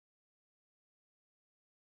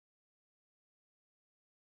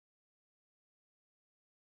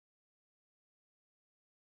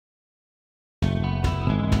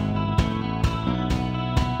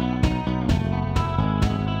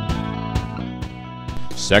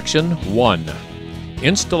Section 1.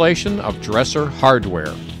 Installation of Dresser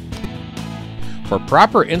hardware. For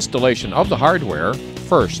proper installation of the hardware,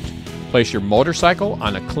 first, place your motorcycle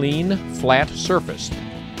on a clean, flat surface.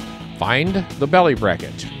 Find the belly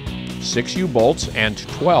bracket, 6 U-bolts and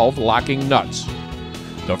 12 locking nuts.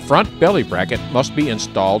 The front belly bracket must be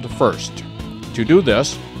installed first. To do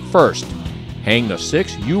this, first, hang the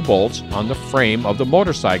 6 U-bolts on the frame of the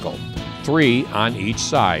motorcycle, 3 on each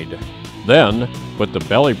side. Then, put the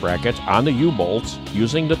belly bracket on the U-bolts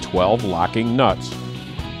using the 12 locking nuts.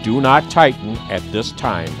 Do not tighten at this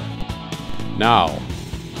time. Now,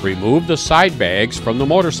 remove the side bags from the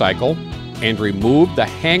motorcycle and remove the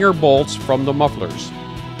hanger bolts from the mufflers.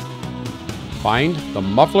 Find the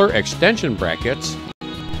muffler extension brackets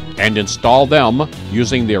and install them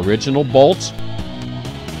using the original bolts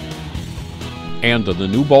and the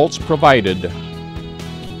new bolts provided.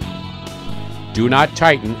 Do not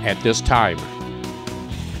tighten at this time.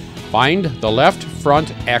 Find the left front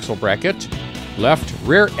axle bracket, left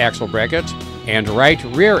rear axle bracket, and right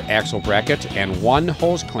rear axle bracket and 1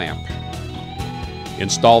 hose clamp.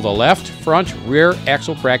 Install the left front rear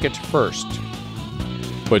axle bracket first.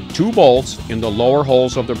 Put 2 bolts in the lower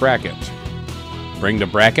holes of the bracket. Bring the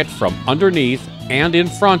bracket from underneath and in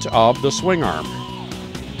front of the swing arm.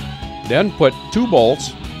 Then put 2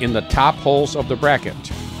 bolts in the top holes of the bracket.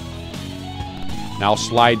 Now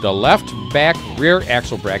slide the left back rear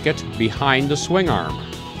axle bracket behind the swing arm.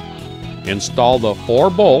 Install the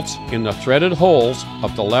 4 bolts in the threaded holes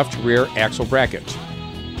of the left rear axle bracket.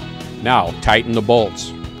 Now tighten the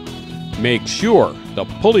bolts. Make sure the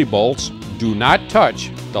pulley bolts do not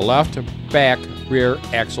touch the left back rear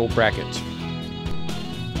axle bracket.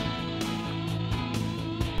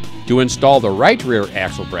 To install the right rear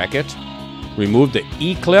axle bracket, remove the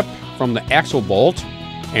E-clip from the axle bolt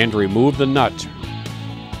and remove the nut.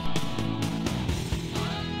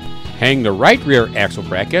 Hang the right rear axle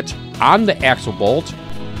bracket on the axle bolt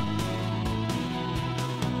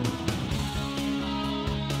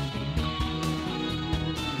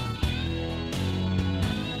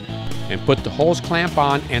and put the hose clamp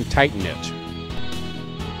on and tighten it.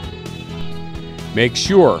 Make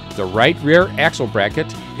sure the right rear axle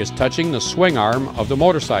bracket is touching the swing arm of the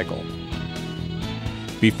motorcycle.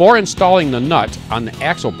 Before installing the nut on the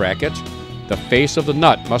axle bracket, the face of the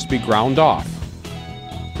nut must be ground off.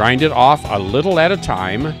 Grind it off a little at a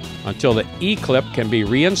time until the E-clip can be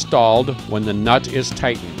reinstalled when the nut is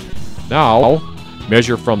tightened. Now,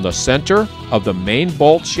 measure from the center of the main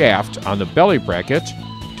bolt shaft on the belly bracket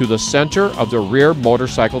to the center of the rear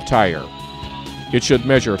motorcycle tire. It should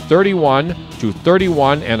measure 31 to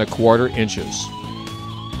 31¼ inches.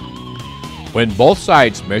 When both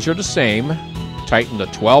sides measure the same, tighten the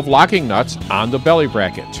 12 locking nuts on the belly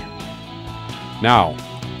bracket. Now,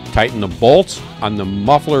 tighten the bolts on the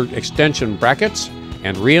muffler extension brackets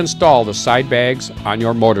and reinstall the side bags on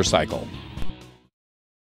your motorcycle.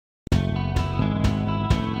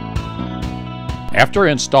 After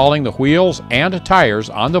installing the wheels and tires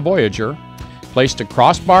on the Voyager, place the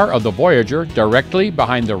crossbar of the Voyager directly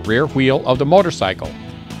behind the rear wheel of the motorcycle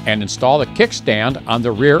and install the kickstand on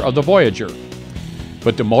the rear of the Voyager.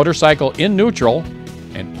 Put the motorcycle in neutral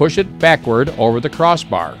and push it backward over the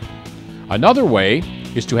crossbar. Another way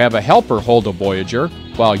is to have a helper hold the Voyager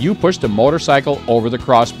while you push the motorcycle over the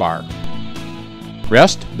crossbar.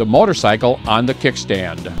 Rest the motorcycle on the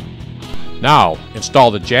kickstand. Now,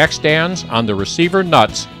 install the jack stands on the receiver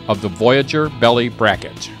nuts of the Voyager belly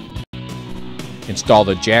bracket. Install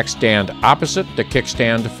the jack stand opposite the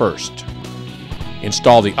kickstand first.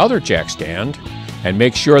 Install the other jack stand and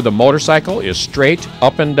make sure the motorcycle is straight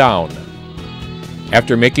up and down.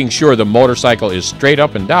 After making sure the motorcycle is straight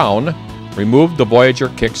up and down, remove the Voyager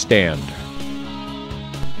kickstand.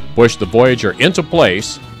 Push the Voyager into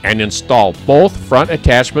place and install both front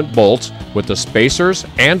attachment bolts with the spacers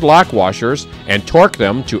and lock washers and torque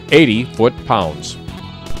them to 80 foot-pounds.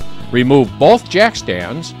 Remove both jack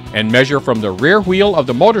stands and measure from the rear wheel of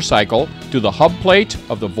the motorcycle to the hub plate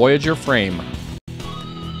of the Voyager frame.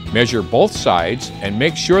 Measure both sides and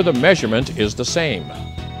make sure the measurement is the same.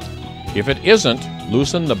 If it isn't,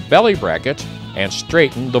 loosen the belly bracket and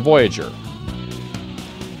straighten the Voyager.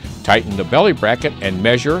 Tighten the belly bracket and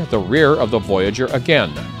measure the rear of the Voyager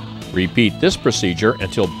again. Repeat this procedure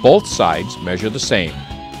until both sides measure the same.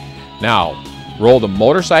 Now, roll the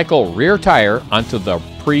motorcycle rear tire onto the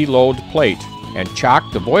preload plate and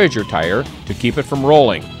chock the Voyager tire to keep it from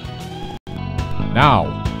rolling.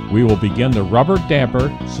 Now, we will begin the rubber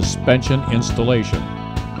damper suspension installation.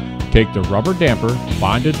 Take the rubber damper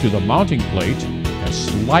bonded to the mounting plate and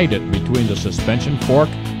slide it between the suspension fork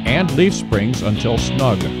and leaf springs until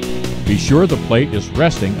snug. Be sure the plate is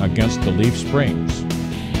resting against the leaf springs.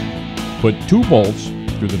 Put 2 bolts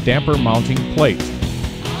through the damper mounting plate,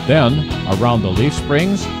 then around the leaf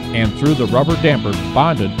springs and through the rubber damper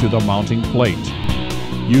bonded to the mounting plate.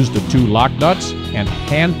 Use the 2 lock nuts and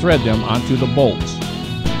hand thread them onto the bolts.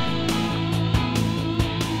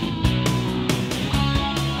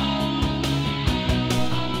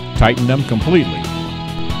 Tighten them completely.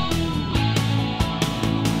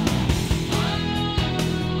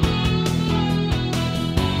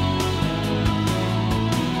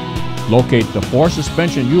 Locate the 4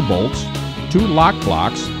 suspension U-bolts, 2 lock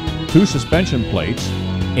blocks, 2 suspension plates,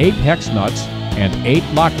 8 hex nuts, and 8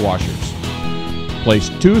 lock washers. Place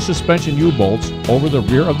 2 suspension U-bolts over the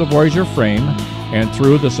rear of the Voyager frame and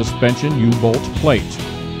through the suspension U-bolt plate.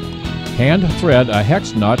 Hand thread a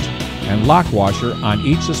hex nut and lock washer on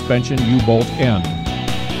each suspension U-bolt end.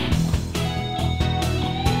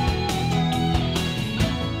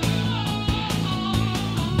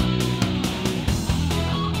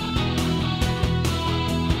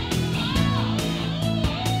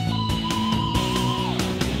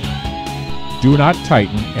 Do not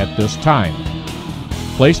tighten at this time.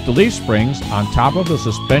 Place the leaf springs on top of the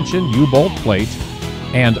suspension U-bolt plate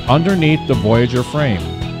and underneath the Voyager frame.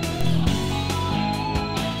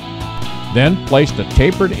 Then place the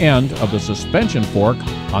tapered end of the suspension fork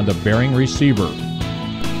on the bearing receiver.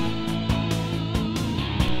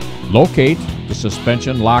 Locate the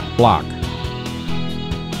suspension lock block.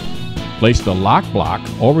 Place the lock block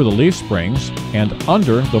over the leaf springs and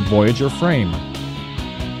under the Voyager frame.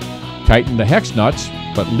 Tighten the hex nuts,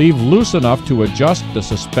 but leave loose enough to adjust the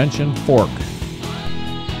suspension fork.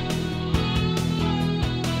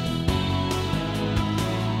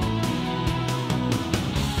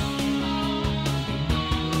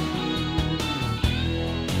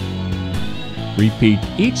 Repeat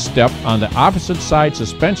each step on the opposite side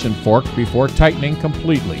suspension fork before tightening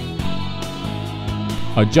completely.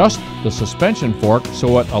 Adjust the suspension fork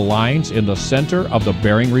so it aligns in the center of the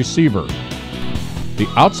bearing receiver. The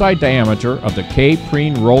outside diameter of the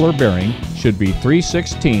K-preen roller bearing should be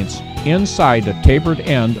 3/16 inside the tapered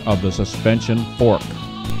end of the suspension fork.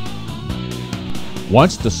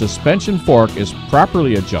 Once the suspension fork is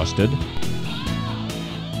properly adjusted,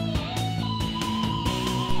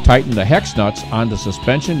 tighten the hex nuts on the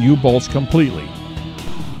suspension U-bolts completely.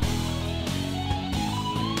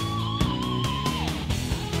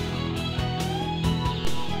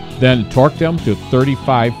 Then torque them to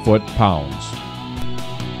 35 foot-pounds.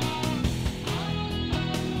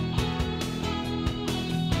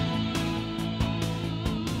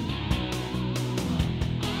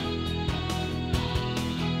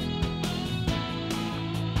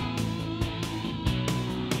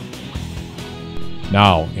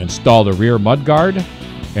 Now install the rear mudguard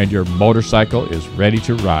and your motorcycle is ready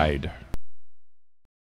to ride.